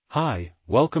Hi,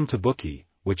 welcome to Bookey,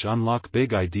 which unlock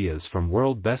big ideas from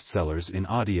world bestsellers in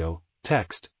audio,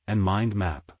 text, and mind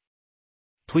map.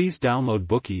 Please download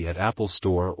Bookey at Apple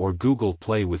Store or Google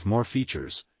Play with more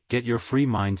features. Get your free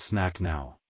mind snack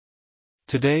now.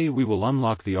 Today we will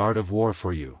unlock the art of war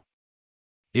for you.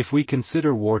 If we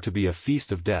consider war to be a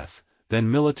feast of death, then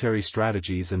military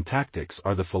strategies and tactics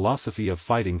are the philosophy of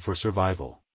fighting for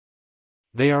survival.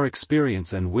 They are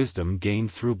experience and wisdom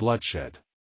gained through bloodshed.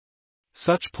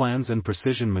 Such plans and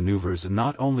precision maneuvers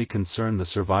not only concern the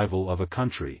survival of a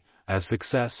country, as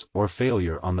success or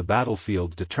failure on the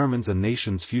battlefield determines a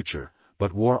nation's future,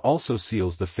 but war also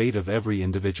seals the fate of every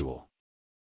individual.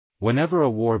 Whenever a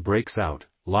war breaks out,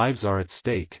 lives are at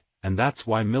stake, and that's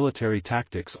why military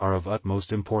tactics are of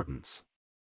utmost importance.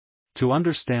 To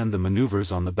understand the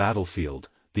maneuvers on the battlefield,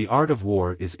 the art of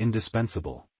war is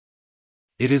indispensable.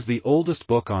 It is the oldest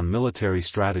book on military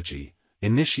strategy,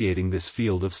 initiating this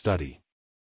field of study.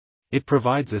 It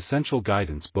provides essential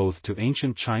guidance both to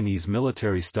ancient Chinese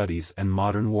military studies and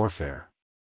modern warfare.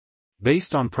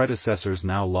 Based on predecessors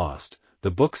now lost,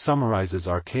 the book summarizes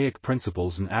archaic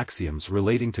principles and axioms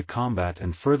relating to combat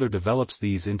and further develops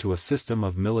these into a system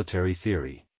of military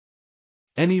theory.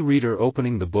 Any reader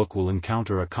opening the book will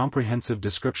encounter a comprehensive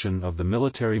description of the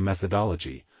military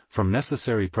methodology, from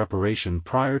necessary preparation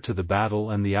prior to the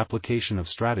battle and the application of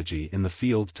strategy in the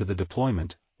field to the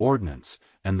deployment, ordnance,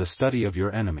 and the study of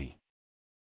your enemy.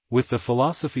 With the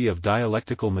philosophy of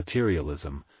dialectical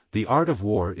materialism, the art of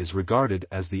war is regarded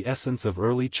as the essence of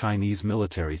early Chinese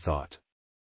military thought.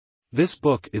 This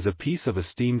book is a piece of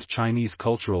esteemed Chinese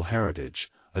cultural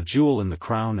heritage, a jewel in the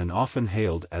crown and often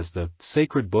hailed as the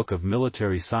sacred book of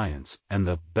military science and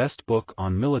the best book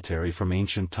on military from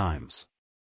ancient times.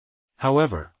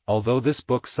 However, although this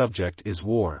book's subject is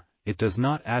war, it does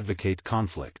not advocate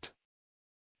conflict.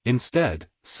 Instead,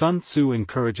 Sun Tzu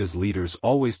encourages leaders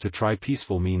always to try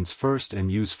peaceful means first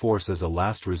and use force as a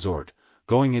last resort,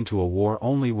 going into a war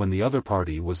only when the other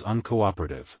party was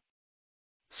uncooperative.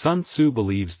 Sun Tzu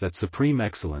believes that supreme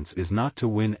excellence is not to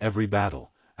win every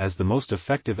battle, as the most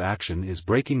effective action is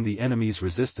breaking the enemy's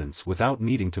resistance without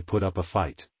needing to put up a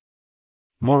fight.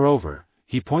 Moreover,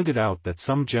 he pointed out that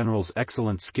some generals'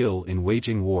 excellent skill in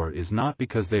waging war is not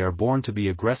because they are born to be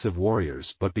aggressive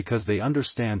warriors but because they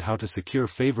understand how to secure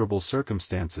favorable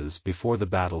circumstances before the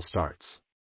battle starts.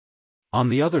 On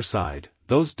the other side,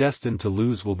 those destined to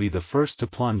lose will be the first to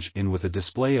plunge in with a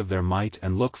display of their might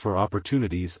and look for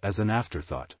opportunities as an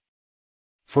afterthought.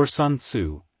 For Sun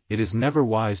Tzu, it is never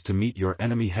wise to meet your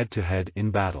enemy head-to-head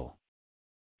in battle.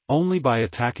 Only by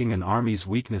attacking an army's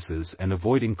weaknesses and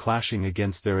avoiding clashing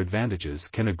against their advantages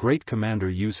can a great commander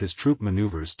use his troop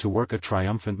maneuvers to work a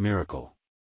triumphant miracle.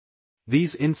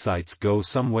 These insights go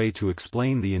some way to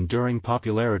explain the enduring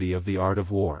popularity of the art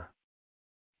of war.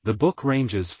 The book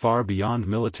ranges far beyond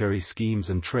military schemes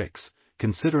and tricks,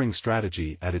 considering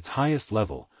strategy at its highest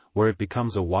level, where it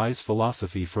becomes a wise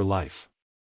philosophy for life.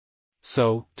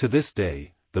 So, to this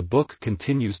day, the book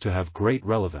continues to have great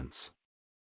relevance.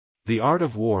 The art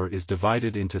of war is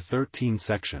divided into 13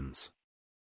 sections.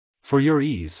 For your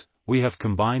ease, we have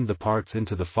combined the parts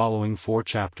into the following 4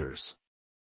 chapters.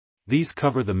 These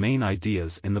cover the main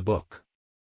ideas in the book.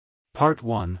 Part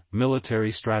 1,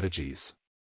 Military Strategies.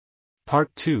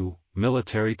 Part 2,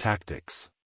 Military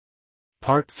Tactics.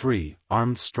 Part 3,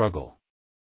 Armed Struggle.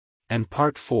 And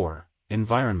Part 4,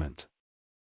 Environment.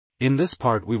 In this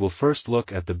part we will first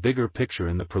look at the bigger picture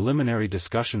in the preliminary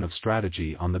discussion of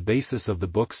strategy on the basis of the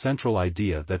book's central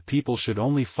idea that people should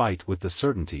only fight with the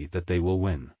certainty that they will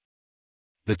win.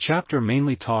 The chapter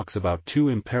mainly talks about 2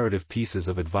 imperative pieces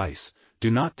of advice: do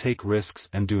not take risks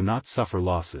and do not suffer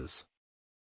losses.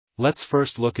 Let's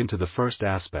first look into the first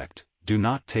aspect: do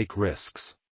not take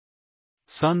risks.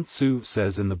 Sun Tzu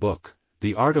says in the book,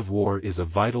 the art of war is of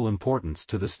vital importance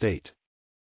to the state.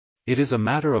 It is a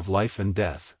matter of life and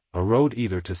death, a road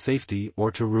either to safety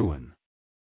or to ruin.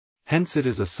 Hence it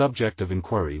is a subject of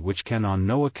inquiry which can on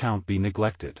no account be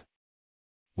neglected.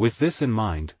 With this in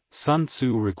mind, Sun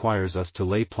Tzu requires us to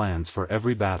lay plans for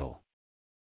every battle.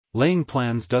 Laying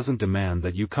plans doesn't demand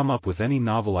that you come up with any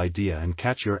novel idea and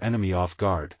catch your enemy off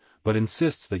guard, but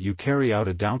insists that you carry out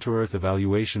a down-to-earth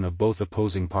evaluation of both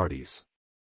opposing parties.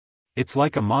 It's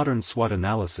like a modern SWOT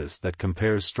analysis that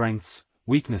compares strengths,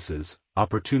 weaknesses,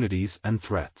 opportunities and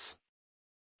threats.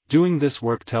 Doing this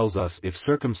work tells us if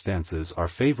circumstances are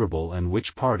favorable and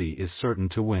which party is certain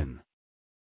to win.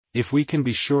 If we can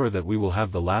be sure that we will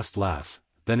have the last laugh,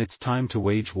 then it's time to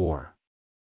wage war.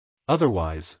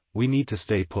 Otherwise, we need to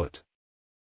stay put.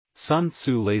 Sun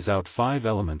Tzu lays out 5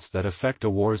 elements that affect a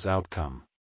war's outcome.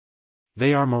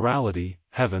 They are morality,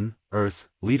 heaven, earth,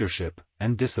 leadership,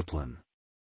 and discipline.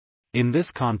 In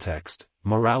this context,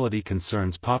 morality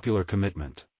concerns popular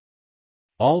commitment.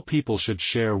 All people should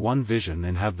share one vision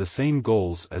and have the same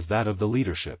goals as that of the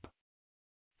leadership.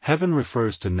 Heaven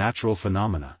refers to natural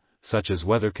phenomena, such as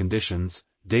weather conditions,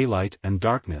 daylight and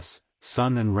darkness,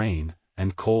 sun and rain,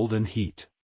 and cold and heat.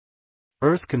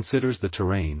 Earth considers the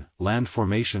terrain, land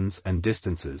formations and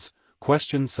distances,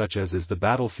 questions such as, is the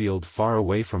battlefield far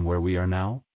away from where we are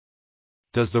now?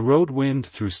 Does the road wind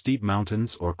through steep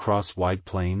mountains or cross wide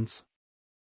plains?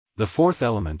 The fourth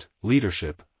element,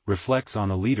 leadership, reflects on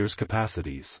a leader's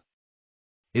capacities.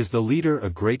 Is the leader a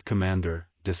great commander,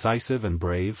 decisive and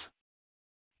brave?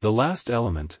 The last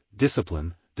element,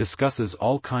 discipline, discusses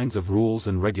all kinds of rules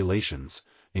and regulations,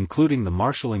 including the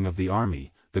marshalling of the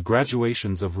army, the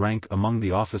graduations of rank among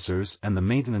the officers and the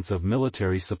maintenance of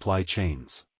military supply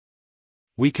chains.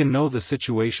 We can know the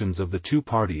situations of the two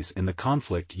parties in the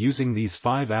conflict using these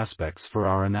 5 aspects for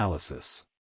our analysis.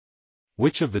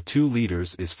 Which of the two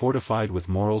leaders is fortified with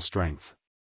moral strength?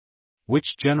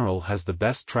 Which general has the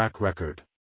best track record?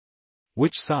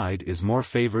 Which side is more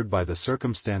favored by the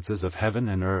circumstances of heaven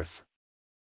and earth?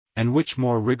 And which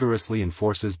more rigorously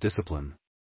enforces discipline?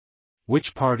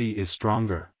 Which party is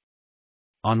stronger?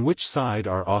 On which side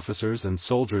are officers and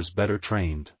soldiers better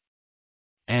trained?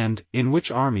 And, in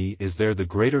which army is there the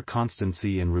greater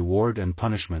constancy in reward and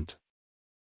punishment?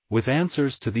 With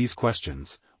answers to these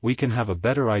questions, we can have a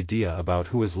better idea about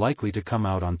who is likely to come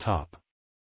out on top.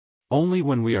 Only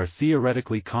when we are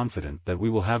theoretically confident that we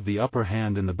will have the upper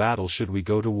hand in the battle should we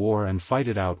go to war and fight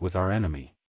it out with our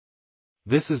enemy.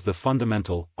 This is the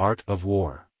fundamental art of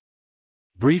war.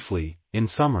 Briefly, in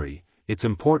summary, it's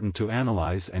important to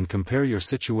analyze and compare your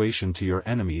situation to your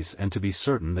enemies and to be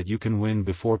certain that you can win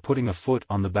before putting a foot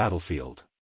on the battlefield.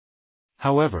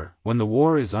 However, when the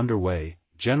war is underway,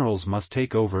 generals must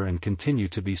take over and continue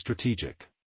to be strategic.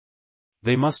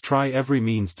 They must try every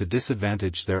means to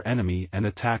disadvantage their enemy and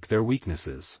attack their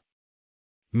weaknesses.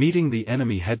 Meeting the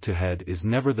enemy head-to-head is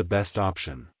never the best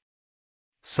option.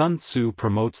 Sun Tzu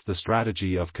promotes the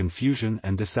strategy of confusion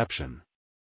and deception.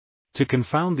 To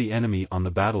confound the enemy on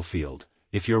the battlefield,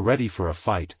 if you're ready for a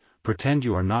fight, pretend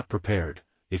you are not prepared,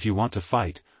 if you want to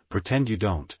fight, pretend you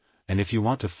don't, and if you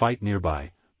want to fight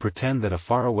nearby, pretend that a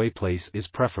faraway place is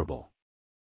preferable.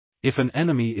 If an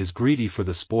enemy is greedy for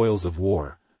the spoils of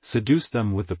war, seduce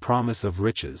them with the promise of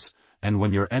riches, and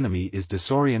when your enemy is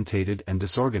disorientated and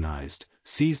disorganized,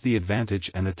 seize the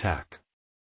advantage and attack.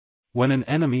 When an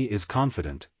enemy is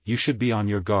confident, you should be on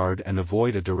your guard and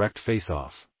avoid a direct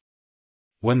face-off.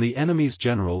 When the enemy's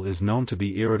general is known to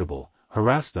be irritable,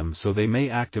 harass them so they may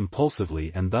act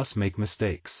impulsively and thus make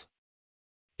mistakes.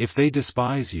 If they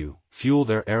despise you, fuel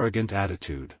their arrogant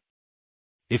attitude.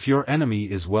 If your enemy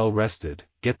is well rested,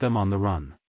 get them on the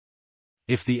run.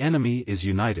 If the enemy is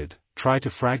united, try to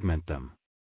fragment them.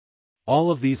 All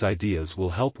of these ideas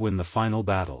will help win the final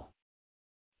battle.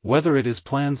 Whether it is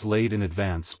plans laid in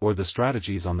advance or the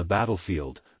strategies on the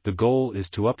battlefield, the goal is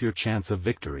to up your chance of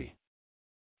victory.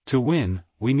 To win,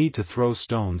 we need to throw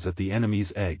stones at the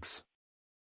enemy's eggs.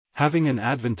 Having an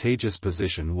advantageous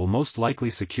position will most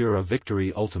likely secure a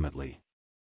victory ultimately.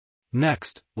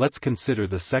 Next, let's consider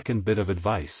the second bit of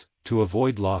advice, to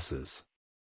avoid losses.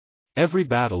 Every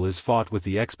battle is fought with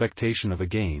the expectation of a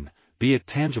gain, be it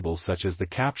tangible such as the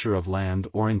capture of land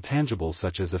or intangible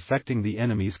such as affecting the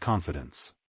enemy's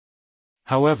confidence.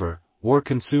 However, war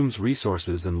consumes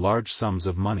resources and large sums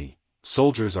of money,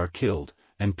 soldiers are killed,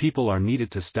 and people are needed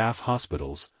to staff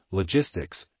hospitals,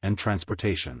 logistics, and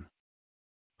transportation.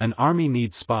 An army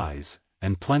needs spies,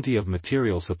 and plenty of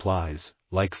material supplies,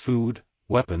 like food,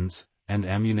 weapons, and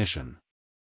ammunition.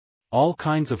 All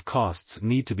kinds of costs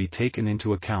need to be taken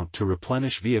into account to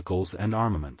replenish vehicles and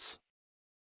armaments.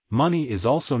 Money is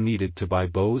also needed to buy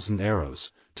bows and arrows,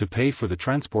 to pay for the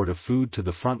transport of food to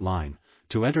the front line,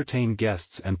 to entertain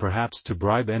guests and perhaps to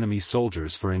bribe enemy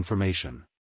soldiers for information.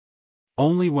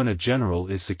 Only when a general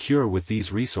is secure with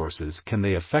these resources can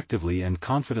they effectively and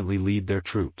confidently lead their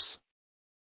troops.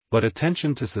 But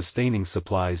attention to sustaining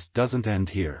supplies doesn't end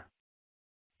here.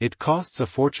 It costs a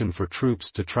fortune for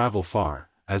troops to travel far,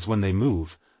 as when they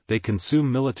move, they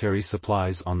consume military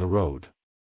supplies on the road.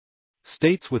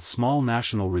 States with small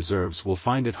national reserves will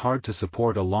find it hard to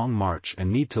support a long march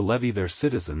and need to levy their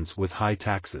citizens with high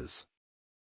taxes.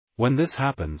 When this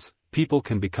happens, people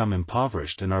can become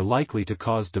impoverished and are likely to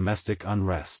cause domestic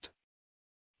unrest.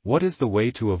 What is the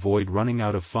way to avoid running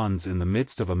out of funds in the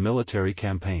midst of a military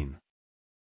campaign?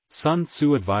 Sun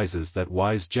Tzu advises that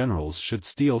wise generals should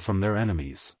steal from their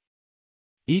enemies.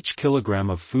 Each kilogram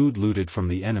of food looted from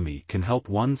the enemy can help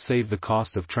one save the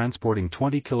cost of transporting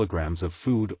 20 kilograms of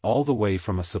food all the way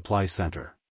from a supply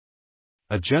center.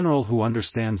 A general who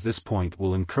understands this point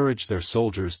will encourage their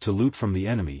soldiers to loot from the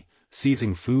enemy,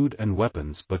 seizing food and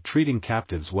weapons but treating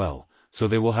captives well, so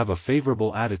they will have a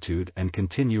favorable attitude and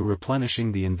continue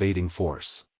replenishing the invading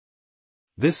force.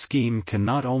 This scheme can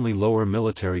not only lower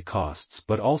military costs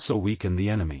but also weaken the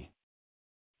enemy.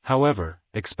 However,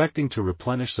 expecting to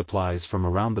replenish supplies from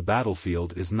around the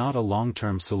battlefield is not a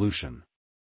long-term solution.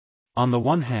 On the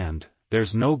one hand,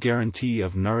 there's no guarantee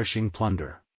of nourishing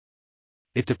plunder.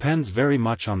 It depends very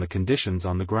much on the conditions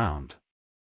on the ground.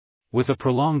 With a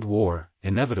prolonged war,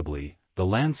 inevitably, the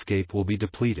landscape will be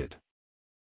depleted.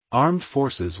 Armed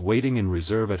forces waiting in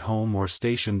reserve at home or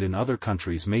stationed in other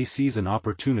countries may seize an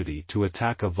opportunity to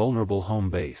attack a vulnerable home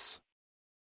base.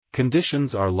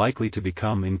 Conditions are likely to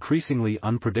become increasingly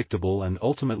unpredictable and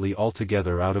ultimately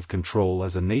altogether out of control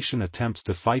as a nation attempts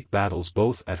to fight battles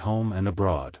both at home and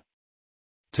abroad.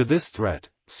 To this threat,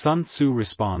 Sun Tzu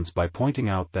responds by pointing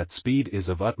out that speed is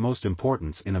of utmost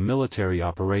importance in a military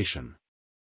operation.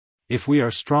 If we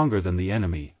are stronger than the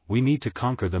enemy, we need to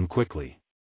conquer them quickly.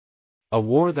 A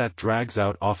war that drags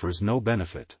out offers no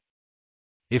benefit.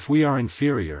 If we are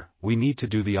inferior, we need to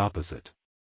do the opposite.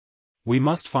 We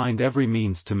must find every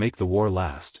means to make the war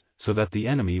last, so that the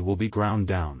enemy will be ground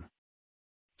down.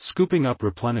 Scooping up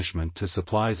replenishment to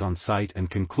supplies on site and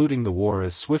concluding the war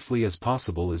as swiftly as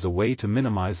possible is a way to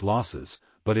minimize losses,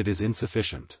 but it is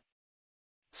insufficient.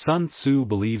 Sun Tzu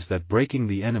believes that breaking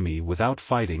the enemy without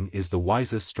fighting is the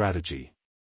wisest strategy.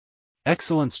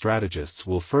 Excellent strategists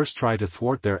will first try to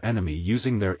thwart their enemy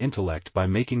using their intellect by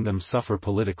making them suffer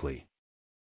politically.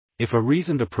 If a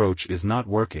reasoned approach is not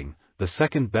working, the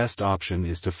second best option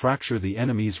is to fracture the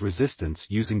enemy's resistance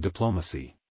using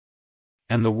diplomacy.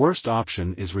 And the worst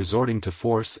option is resorting to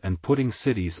force and putting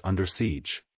cities under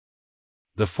siege.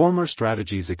 The former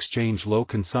strategies exchange low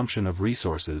consumption of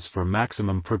resources for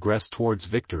maximum progress towards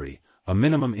victory, a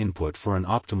minimum input for an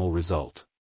optimal result.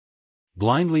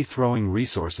 Blindly throwing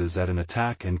resources at an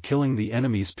attack and killing the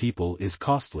enemy's people is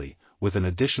costly, with an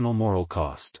additional moral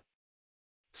cost.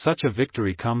 Such a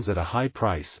victory comes at a high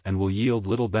price and will yield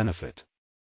little benefit.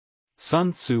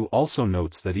 Sun Tzu also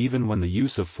notes that even when the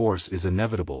use of force is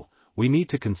inevitable, we need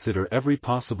to consider every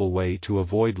possible way to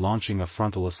avoid launching a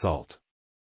frontal assault.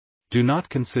 Do not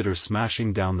consider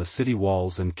smashing down the city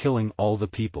walls and killing all the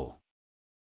people.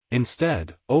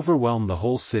 Instead, overwhelm the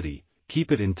whole city, keep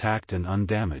it intact and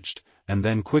undamaged, and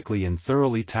then quickly and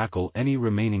thoroughly tackle any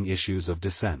remaining issues of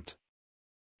dissent.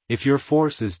 If your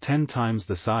force is 10 times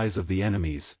the size of the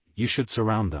enemy's, you should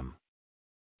surround them.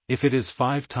 If it is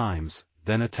 5 times,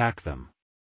 then attack them.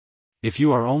 If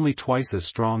you are only twice as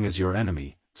strong as your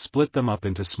enemy, split them up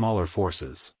into smaller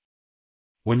forces.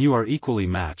 When you are equally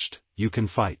matched, you can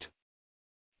fight.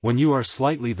 When you are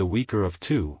slightly the weaker of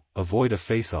two, avoid a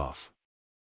face-off.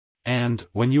 And,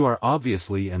 when you are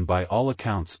obviously and by all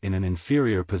accounts in an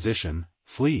inferior position,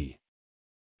 flee.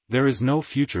 There is no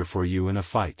future for you in a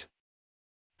fight.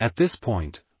 At this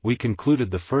point, we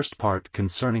concluded the first part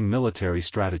concerning military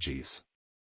strategies.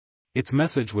 Its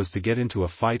message was to get into a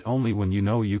fight only when you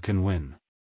know you can win.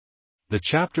 The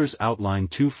chapters outline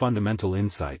 2 fundamental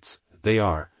insights. They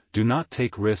are, do not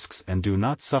take risks and do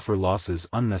not suffer losses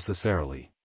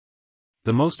unnecessarily.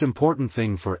 The most important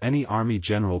thing for any army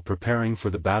general preparing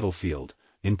for the battlefield,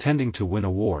 intending to win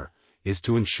a war, is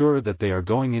to ensure that they are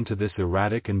going into this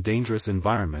erratic and dangerous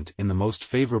environment in the most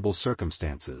favorable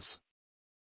circumstances.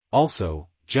 Also,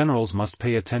 generals must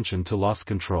pay attention to loss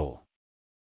control.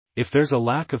 If there's a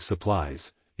lack of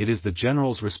supplies, it is the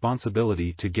general's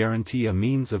responsibility to guarantee a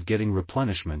means of getting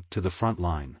replenishment to the front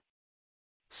line.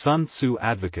 Sun Tzu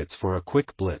advocates for a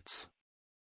quick blitz.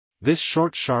 This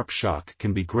short sharp shock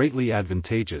can be greatly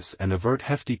advantageous and avert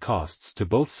hefty costs to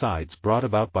both sides brought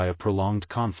about by a prolonged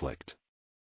conflict.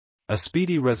 A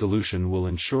speedy resolution will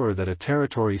ensure that a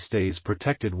territory stays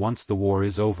protected once the war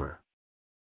is over.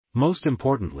 Most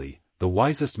importantly, the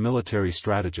wisest military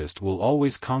strategist will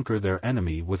always conquer their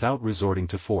enemy without resorting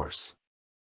to force.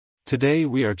 Today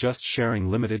we are just sharing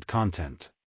limited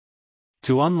content.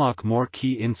 To unlock more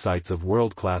key insights of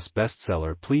world-class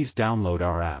bestseller, please download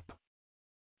our app.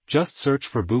 Just search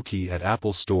for Bookey at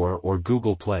Apple Store or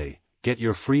Google Play. Get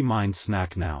your free mind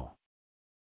snack now.